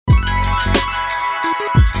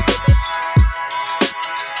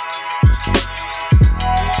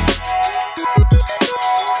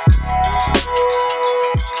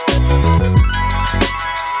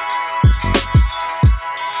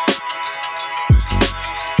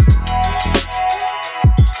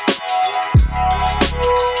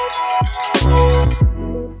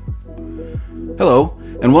Hello,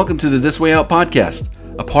 and welcome to the This Way Out podcast,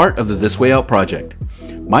 a part of the This Way Out project.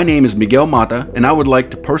 My name is Miguel Mata, and I would like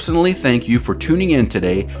to personally thank you for tuning in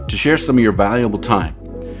today to share some of your valuable time.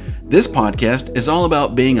 This podcast is all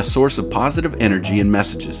about being a source of positive energy and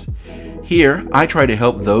messages. Here, I try to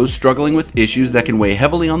help those struggling with issues that can weigh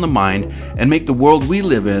heavily on the mind and make the world we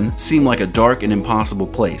live in seem like a dark and impossible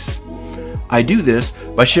place. I do this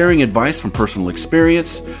by sharing advice from personal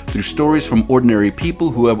experience, through stories from ordinary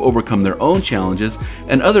people who have overcome their own challenges,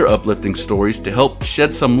 and other uplifting stories to help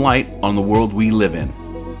shed some light on the world we live in.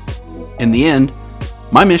 In the end,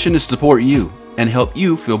 my mission is to support you and help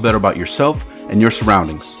you feel better about yourself and your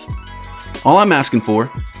surroundings. All I'm asking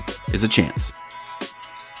for is a chance.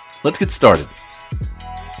 Let's get started.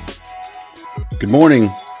 Good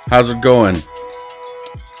morning. How's it going?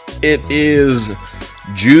 It is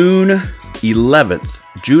June 11th,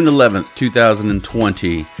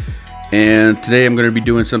 2020, and today I'm going to be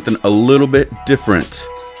doing something a little bit different.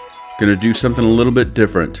 I'm going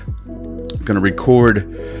to record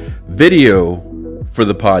video for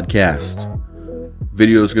the podcast.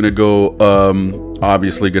 Video is going to go,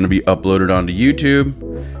 obviously going to be uploaded onto YouTube,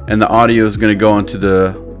 and the audio is going to go onto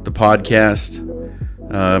the podcast,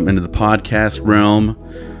 into the podcast realm.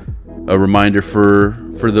 A reminder for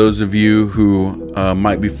those of you who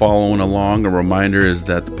might be following along, a reminder is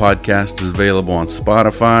that the podcast is available on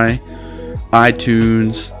Spotify,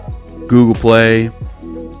 iTunes, Google Play,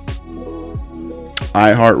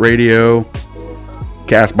 iHeartRadio,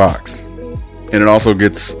 Castbox, and it also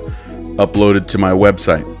gets uploaded to my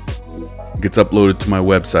website.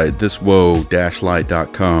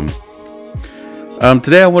 thiswoe-light.com.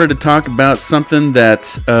 Today I wanted to talk about something that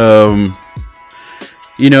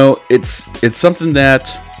it's something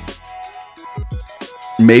that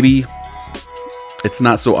maybe it's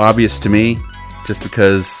not so obvious to me, just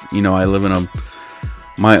because, I live in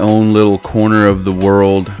my own little corner of the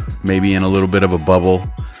world, maybe in a little bit of a bubble.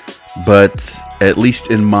 But at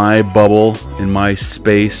least in my bubble, in my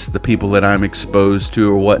space, the people that I'm exposed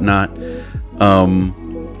to or whatnot,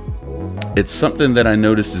 it's something that I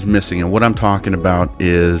noticed is missing. And what I'm talking about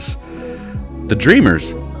is the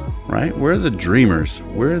dreamers. Right? Where are the dreamers?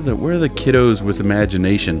 Where are the kiddos with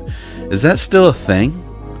imagination? Is that still a thing?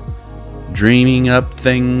 Dreaming up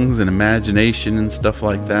things and imagination and stuff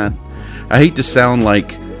like that. I hate to sound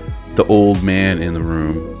like the old man in the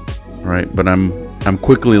room, right? But I'm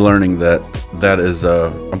quickly learning that's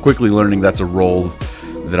a role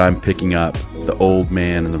that I'm picking up, the old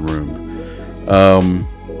man in the room.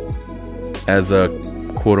 As a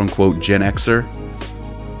quote unquote Gen Xer,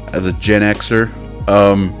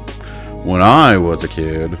 when I was a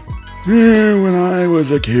kid,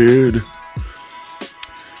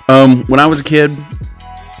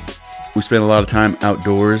 we spent a lot of time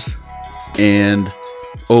outdoors. And,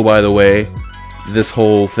 oh, by the way, this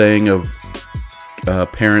whole thing of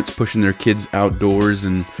parents pushing their kids outdoors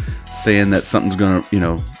and saying that something's going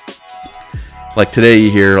to, like today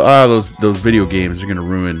you hear, those video games are going to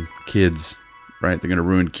ruin kids, right? They're going to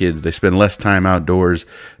ruin kids. They spend less time outdoors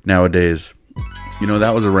nowadays.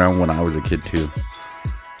 That was around when I was a kid too.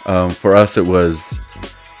 For us, it was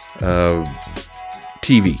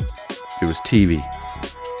TV. It was TV.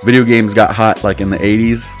 Video games got hot like in the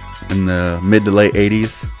 80s, in the mid to late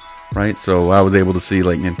 80s, right? So I was able to see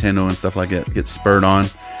like Nintendo and stuff like that get spurred on,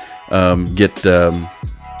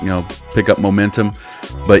 pick up momentum.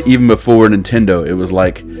 But even before Nintendo, it was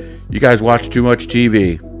like, you guys watch too much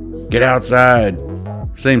TV. Get outside.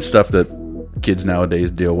 Same stuff that kids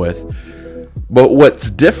nowadays deal with. But what is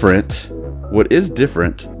different,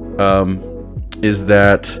 is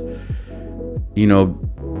that,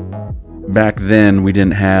 back then we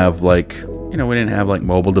didn't have like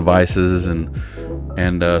mobile devices and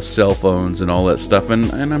cell phones and all that stuff. And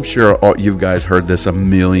I'm sure you guys heard this a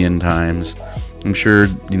million times. I'm sure,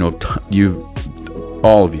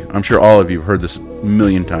 all of you have heard this a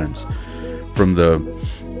million times from the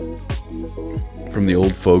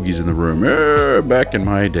old fogies in the room, back in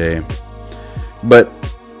my day. But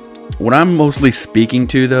what I'm mostly speaking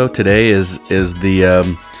to, though, today is the,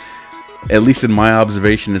 at least in my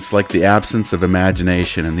observation, it's like the absence of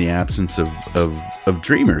imagination and the absence of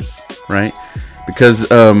dreamers, right?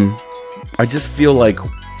 Because I just feel like,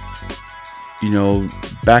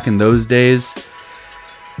 back in those days,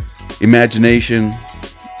 imagination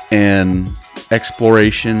and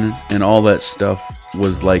exploration and all that stuff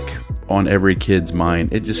was like on every kid's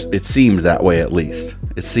mind. It seemed that way, at least.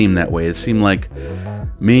 It seemed that way. It seemed like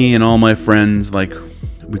me and all my friends, like,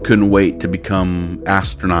 we couldn't wait to become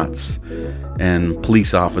astronauts and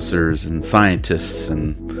police officers and scientists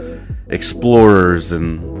and explorers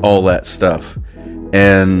and all that stuff.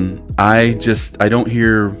 And I don't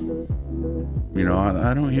hear,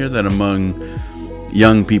 I don't hear that among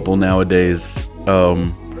young people nowadays.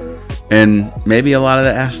 And maybe a lot of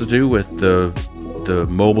that has to do with the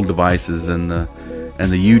mobile devices and the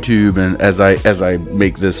YouTube. And as I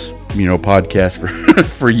make this, podcast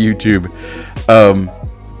for YouTube,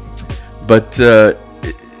 but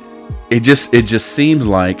it just seems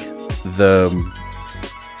like the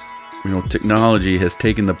technology has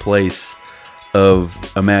taken the place of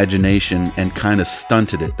imagination and kind of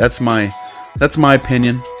stunted it. That's my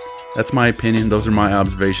opinion. Those are my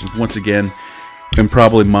observations. Once again, in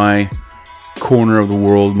probably my corner of the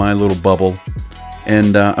world, my little bubble.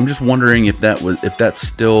 And I'm just wondering if that's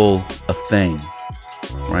still a thing,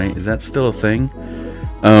 right? Is that still a thing?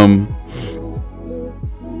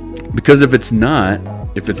 Because if it's not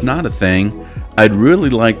a thing, I'd really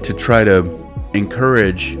like to try to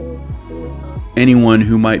encourage anyone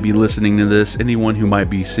who might be listening to this, anyone who might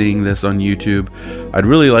be seeing this on YouTube. I'd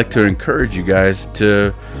really like to encourage you guys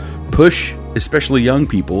to push, especially young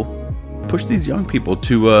people, push these young people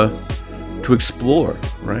to explore,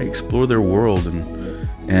 right? Explore their world and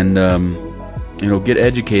get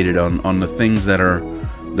educated on the things that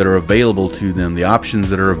are available to them, the options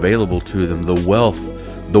that are available to them, the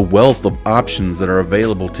wealth of options that are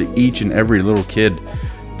available to each and every little kid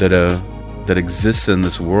that exists in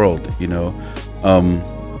this world.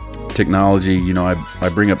 Technology, I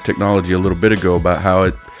bring up technology a little bit ago about how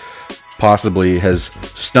it possibly has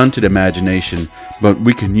stunted imagination, but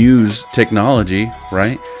we can use technology,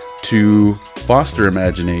 right, to foster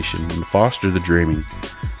imagination and foster the dreaming.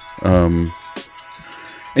 And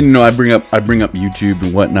I bring up YouTube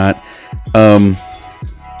and whatnot.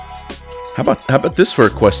 How about this for a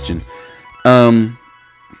question?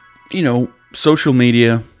 Social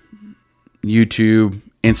media, YouTube,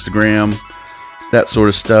 Instagram, that sort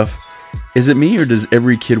of stuff. Is it me, or does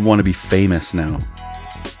every kid want to be famous now?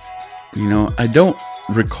 I don't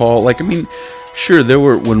recall. Sure, there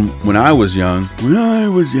were when I was young.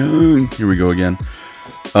 Here we go again.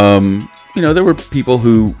 There were people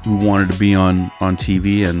who wanted to be on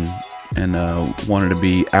TV and wanted to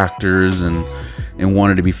be actors and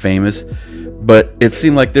wanted to be famous. But it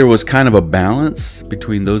seemed like there was kind of a balance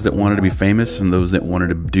between those that wanted to be famous and those that wanted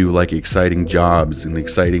to do exciting jobs and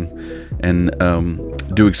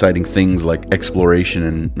do exciting things like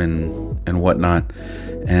exploration and whatnot.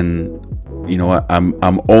 And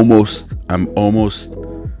I'm almost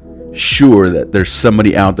sure that there's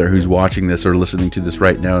somebody out there who's watching this or listening to this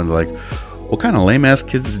right now and like, what kind of lame ass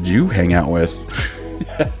kids did you hang out with?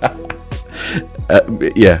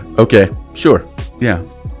 Yeah. Okay. Sure. Yeah.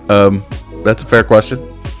 That's a fair question.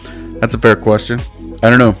 I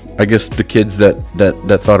don't know. I guess the kids that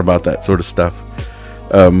thought about that sort of stuff.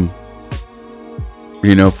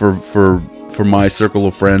 For my circle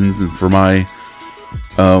of friends and for my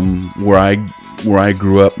where I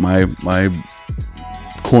grew up, my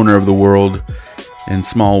corner of the world in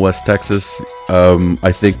small West Texas,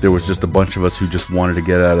 I think there was just a bunch of us who just wanted to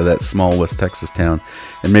get out of that small West Texas town,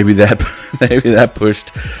 and maybe that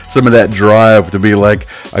pushed some of that drive to be like,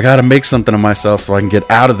 I got to make something of myself so I can get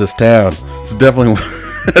out of this town. It's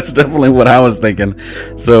definitely what I was thinking.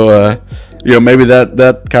 So maybe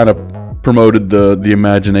that kind of promoted the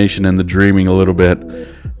imagination and the dreaming a little bit.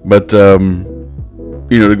 But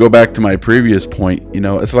to go back to my previous point,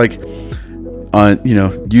 it's like on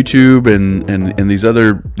YouTube and these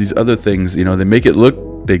other things, they make it look,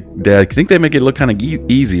 I think they make it look kind of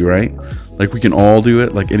easy, right? Like we can all do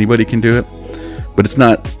it, like anybody can do it. But that's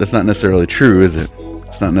not necessarily true, is it?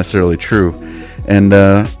 It's not necessarily true. And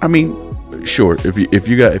sure,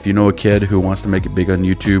 if you know a kid who wants to make it big on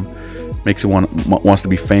YouTube, wants to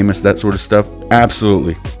be famous, that sort of stuff,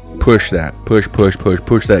 absolutely push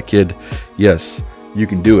that kid. Yes, you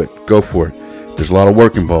can do it. Go for it. There's a lot of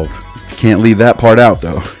work involved. You can't leave that part out,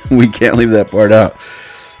 though. We can't leave that part out.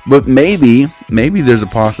 But maybe there's a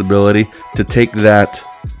possibility to take that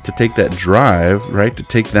drive, right? To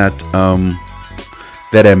take that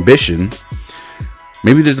that ambition.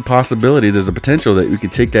 Maybe there's a possibility, there's a potential that we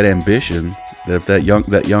could take that ambition that if that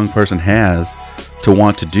young person has to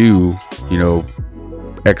want to do,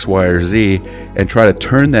 X, Y, or Z, and try to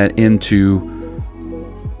turn that into,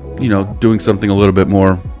 doing something a little bit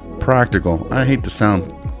more practical. I hate to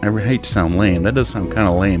sound lame. That does sound kind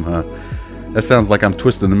of lame, huh? That sounds like I'm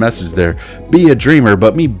twisting the message there. Be a dreamer,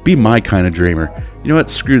 but be my kind of dreamer. You know what?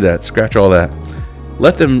 Screw that. Scratch all that.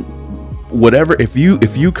 Let them, whatever. If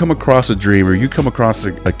you come across a dreamer, you come across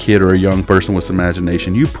a kid or a young person with some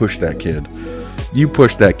imagination, you push that kid. You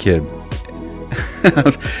push that kid.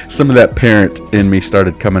 Some of that parent in me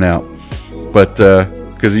started coming out. But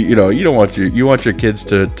because you don't want your kids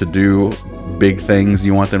to do big things.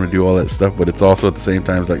 You want them to do all that stuff, but it's also at the same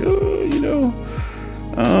time, it's like,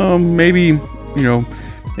 maybe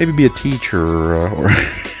be a teacher or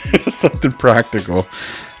something practical.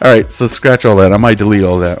 All right, so scratch all that. I might delete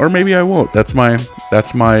all that, or maybe I won't. That's my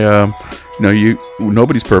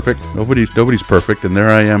nobody's perfect. Nobody's perfect, and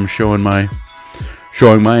there I am showing my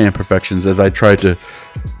imperfections as I try to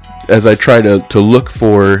look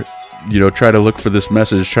for this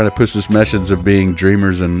message, try to push this message of being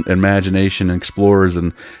dreamers and imagination and explorers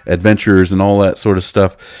and adventurers and all that sort of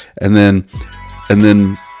stuff, and then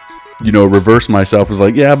reverse myself is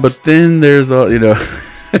like, yeah, but then there's so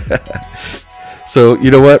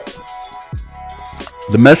you know what,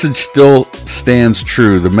 the message still stands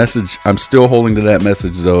true. The message, I'm still holding to that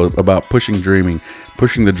message though, about pushing dreaming,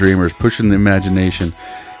 pushing the dreamers, pushing the imagination,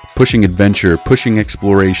 pushing adventure, pushing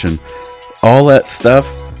exploration, all that stuff,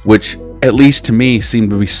 which at least to me seemed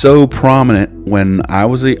to be so prominent when I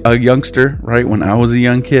was a youngster, right? When I was a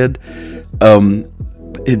young kid.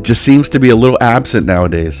 It just seems to be a little absent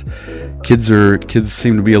nowadays. Kids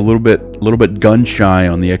seem to be a little bit gun shy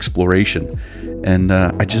on the exploration. And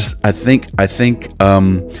I think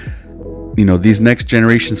these next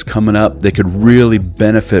generations coming up, they could really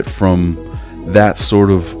benefit from that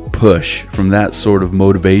sort of push, from that sort of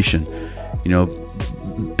motivation.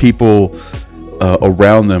 People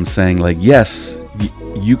around them saying like, yes,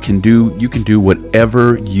 you can do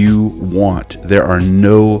whatever you want. There are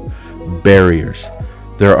no barriers.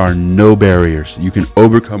 There are no barriers. You can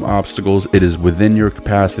overcome obstacles. It is within your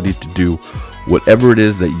capacity to do whatever it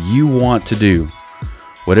is that you want to do.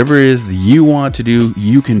 Whatever it is that you want to do,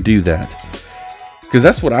 you can do that. Because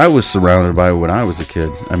that's what I was surrounded by when I was a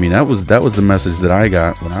kid. I mean, that was the message that I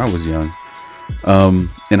got when I was young. And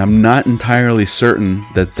I'm not entirely certain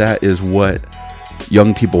that is what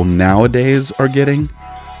young people nowadays are getting.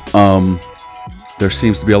 There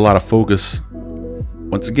seems to be a lot of focus.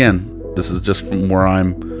 Once again, this is just from where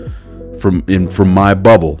I'm from my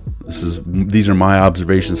bubble. These are my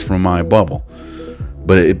observations from my bubble.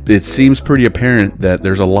 But it seems pretty apparent that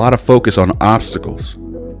there's a lot of focus on obstacles,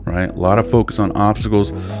 right? A lot of focus on obstacles,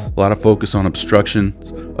 a lot of focus on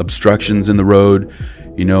obstructions in the road,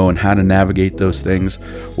 and how to navigate those things.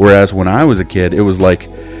 Whereas when I was a kid, it was like,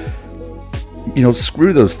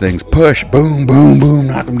 screw those things, push, boom, boom, boom,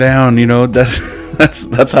 knock them down.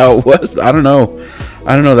 That's how it was. I don't know.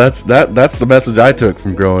 That's the message I took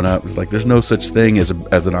from growing up. It's like, there's no such thing as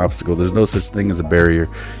an obstacle. There's no such thing as a barrier.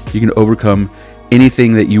 You can overcome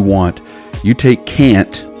anything that you want. You take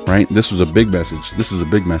can't, right? This was a big message. This is a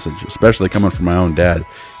big message, especially coming from my own dad.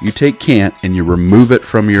 You take can't and you remove it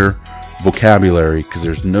from your vocabulary, because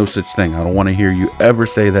there's no such thing. I don't want to hear you ever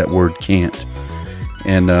say that word can't.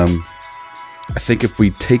 And I think if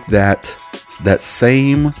we take that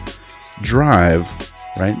same drive,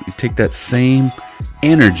 right? We take that same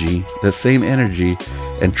energy,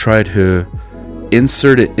 and try to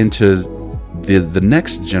insert it into the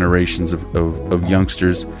next generations of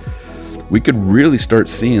youngsters, we could really start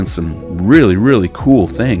seeing some really, really cool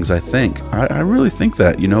things. I think. I really think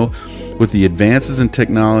that, with the advances in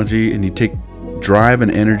technology, and you take drive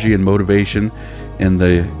and energy and motivation and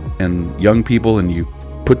young people, and you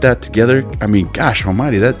put that together. I mean, gosh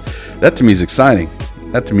almighty, that to me is exciting.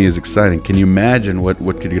 That to me is exciting. Can you imagine what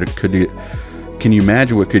could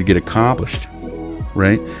get accomplished?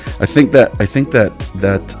 Right? I think that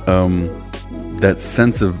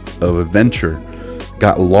sense of adventure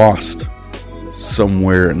got lost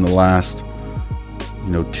somewhere in the last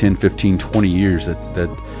 10, 15, 20 years. That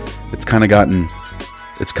it's kind of gotten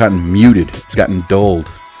muted. It's gotten dulled.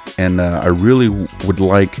 And I really would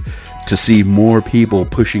like to see more people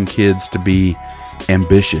pushing kids to be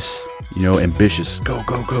ambitious. Ambitious. Go.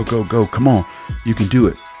 Come on. You can do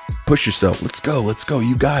it. Push yourself. Let's go.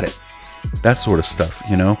 You got it. That sort of stuff,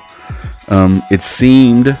 It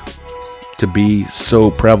seemed to be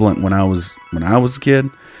so prevalent when I was a kid,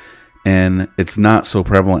 and it's not so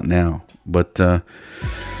prevalent now. But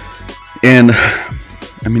and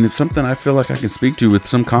I mean, it's something I feel like I can speak to with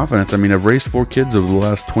some confidence. I mean, I've raised 4 kids over the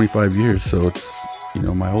last 25 years, so it's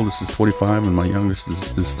my oldest is 25 and my youngest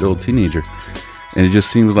is still a teenager, and it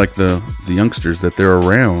just seems like the youngsters that they're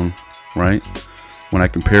around, right? When I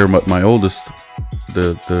compare my oldest,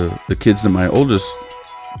 the kids that my oldest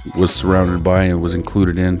was surrounded by and was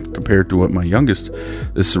included in, compared to what my youngest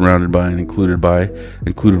is surrounded by and included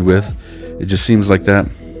with, it just seems like that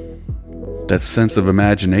sense of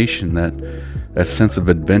imagination, that sense of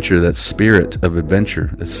adventure, that spirit of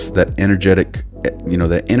adventure, that energetic,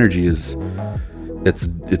 that energy it's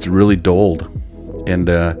really dulled. And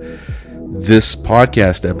this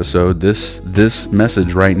podcast episode, this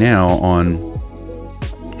message right now on,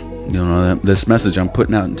 this message I'm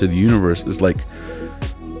putting out into the universe is like,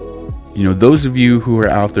 those of you who are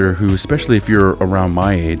out there who, especially if you're around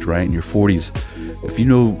my age, right, in your 40s, if you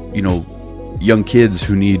know, young kids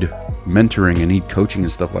who need mentoring and need coaching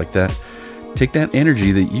and stuff like that, take that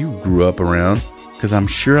energy that you grew up around, because I'm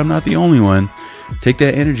sure I'm not the only one. Take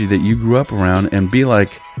that energy that you grew up around and be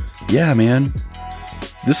like, yeah, man,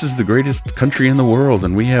 this is the greatest country in the world,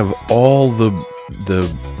 and we have all the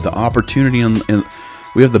opportunity, and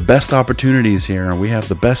we have the best opportunities here, and we have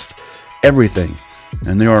the best everything.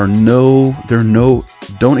 And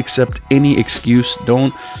don't accept any excuse.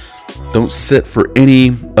 Don't sit for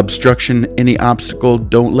any obstruction, any obstacle.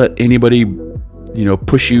 Don't let anybody,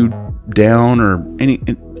 push you down or any.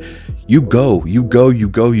 You go.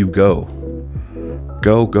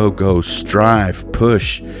 Go. Strive,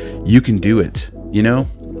 push. You can do it.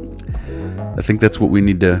 I think that's what we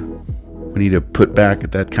need to put back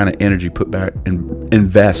at that kind of energy, put back and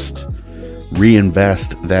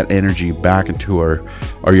reinvest that energy back into our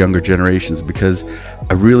younger generations, because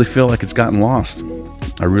I really feel like it's gotten lost.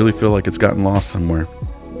 I really feel like it's gotten lost somewhere.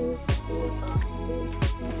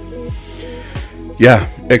 Yeah,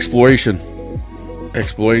 exploration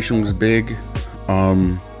was big.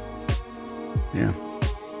 Yeah,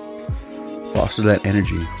 foster that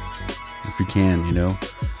energy if you can.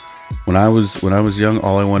 When I was young,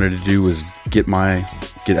 all I wanted to do was get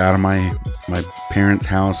out of my parents'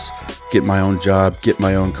 house, get my own job, get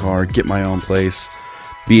my own car, get my own place,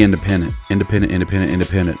 be independent.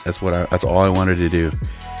 That's all I wanted to do.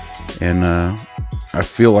 And I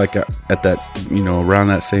feel like at that, around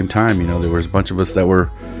that same time, there was a bunch of us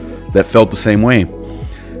that felt the same way.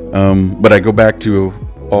 But I go back to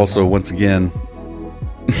also, once again,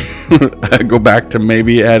 I go back to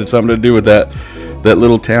maybe it had something to do with that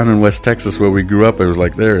little town in West Texas where we grew up. It was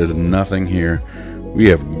like, there is nothing here. We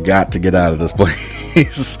have got to get out of this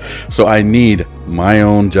place. So I need my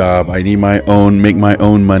own job. I need make my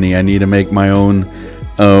own money. I need to make my own,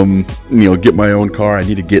 get my own car. I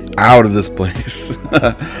need to get out of this place.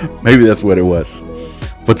 Maybe that's what it was.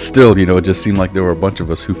 But still, it just seemed like there were a bunch of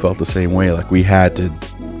us who felt the same way. Like we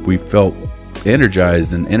felt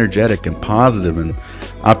energized and energetic and positive and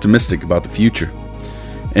optimistic about the future.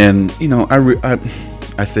 And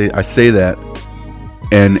I say that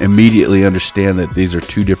and immediately understand that these are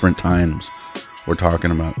two different times we're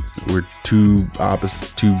talking about. We're two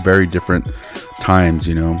very different times.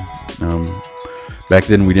 Back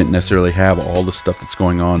then we didn't necessarily have all the stuff that's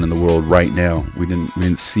going on in the world right now. We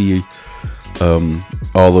didn't see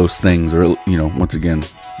all those things, or once again,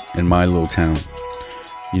 in my little town,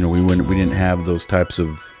 we didn't have those types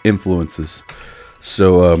of influences.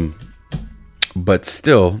 So but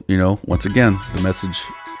still, once again, the message,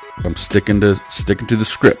 I'm sticking to the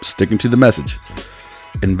script, sticking to the message.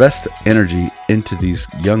 Invest energy into these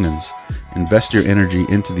youngins. Invest your energy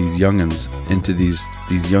into these youngins, into these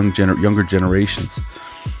younger generations.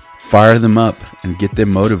 Fire them up and get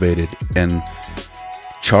them motivated and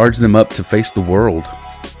charge them up to face the world.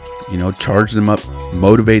 Charge them up,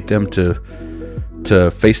 motivate them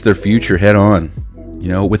to face their future head on,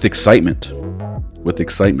 with excitement.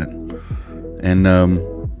 And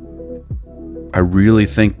I really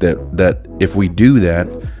think that if we do that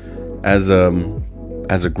as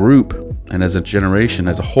a group and as a generation,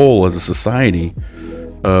 as a whole, as a society,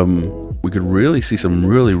 we could really see some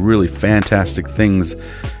really, really fantastic things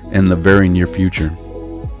in the very near future.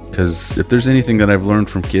 Because if there's anything that I've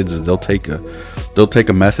learned from kids, is they'll take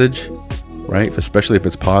a message, right? Especially if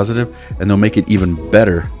it's positive, and they'll make it even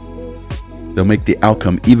better. They'll make the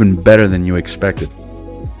outcome even better than you expected.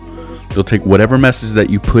 They'll take whatever message that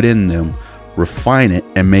you put in them, refine it,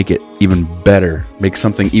 and make it even better. Make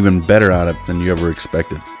something even better out of it than you ever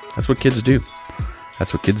expected. That's what kids do.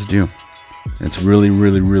 And it's really,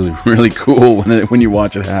 really, really, really cool when you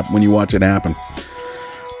watch it happen.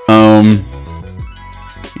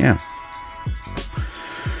 Yeah.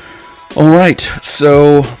 All right.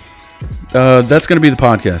 So that's going to be the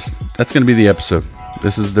podcast. That's going to be the episode.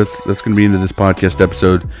 That's going to be into this podcast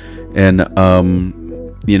episode, and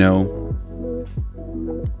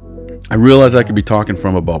I realize I could be talking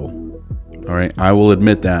from a bubble. All right, I will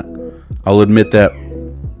admit that. I'll admit that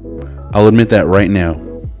right now.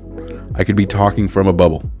 I could be talking from a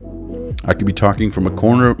bubble. I could be talking from a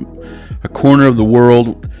corner of the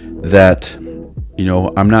world that,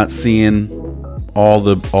 I'm not seeing all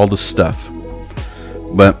the stuff.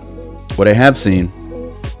 But what I have seen,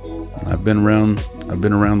 I've been around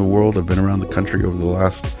the world. I've been around the country over the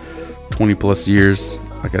last 20 plus years.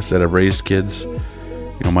 Like I said, I've raised kids.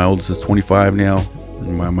 My oldest is 25 now.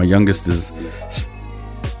 My youngest is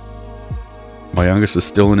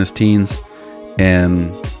still in his teens,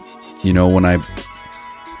 and when I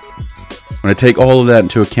take all of that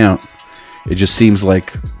into account, it just seems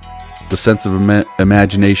like the sense of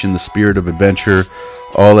imagination, the spirit of adventure,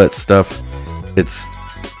 all that stuff, it's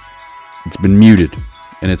been muted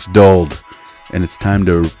and it's dulled, and it's time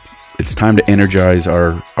to energize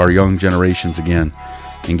our young generations again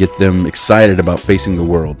and get them excited about facing the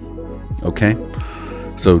world. Okay?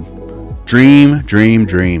 So dream big.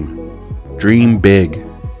 Dream big.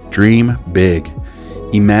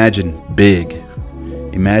 Imagine big.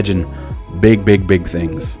 Imagine big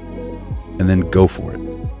things. And then go for it.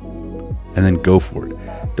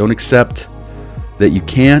 Don't accept that you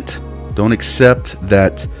can't. Don't accept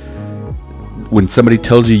that when somebody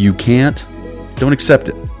tells you you can't. Don't accept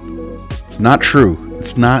it. It's not true.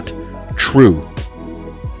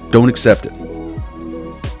 Don't accept it.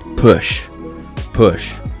 Push.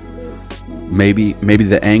 Maybe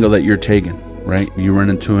the angle that you're taking, right? You run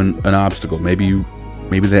into an obstacle. Maybe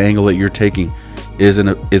the angle that you're taking isn't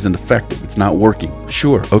effective. It's not working.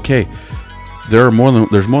 Sure, okay. There's more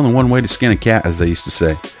than one way to skin a cat, as they used to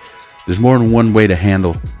say. There's more than one way to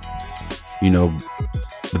handle,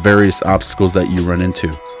 the various obstacles that you run into.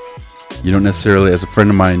 You don't necessarily, as a friend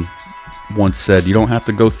of mine once said, you don't have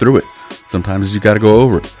to go through it. Sometimes you got to go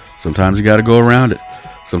over it. Sometimes you got to go around it.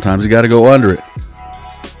 Sometimes you got to go under it.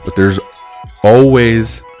 But there's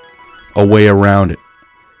always a way around it.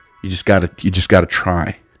 You just got to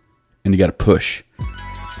try, and you got to push.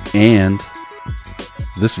 And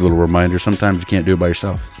this is a little reminder, sometimes you can't do it by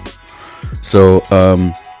yourself. So,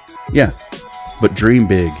 yeah. But dream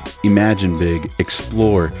big, imagine big,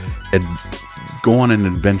 explore, and go on an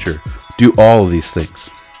adventure. Do all of these things.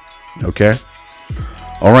 Okay?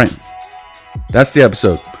 All right. That's the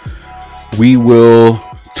episode. We will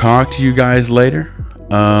talk to you guys later.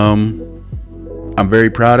 I'm very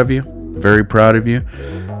proud of you.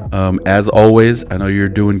 As always, I know you're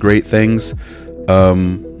doing great things.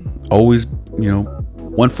 Always,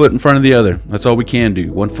 one foot in front of the other. That's all we can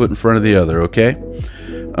do. One foot in front of the other, okay?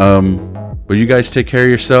 But you guys take care of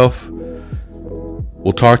yourself.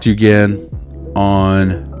 We'll talk to you again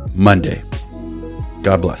on Monday.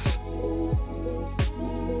 God bless.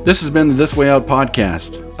 This has been the This Way Out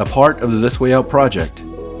podcast, a part of the This Way Out project.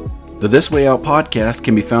 The This Way Out podcast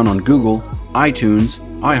can be found on Google, iTunes,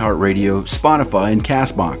 iHeartRadio, Spotify, and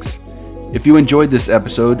CastBox. If you enjoyed this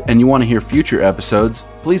episode and you want to hear future episodes,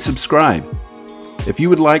 please subscribe. If you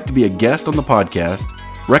would like to be a guest on the podcast,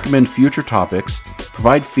 recommend future topics,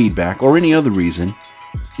 provide feedback, or any other reason,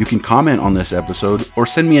 you can comment on this episode or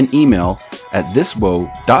send me an email at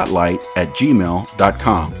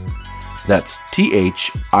thiswo.light@gmail.com. That's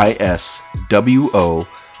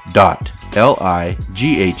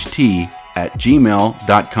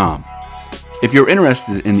thiswo.light@gmail.com. If you're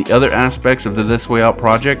interested in the other aspects of the This Way Out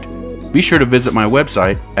project, be sure to visit my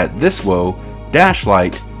website at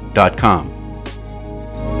thiswo-light.com.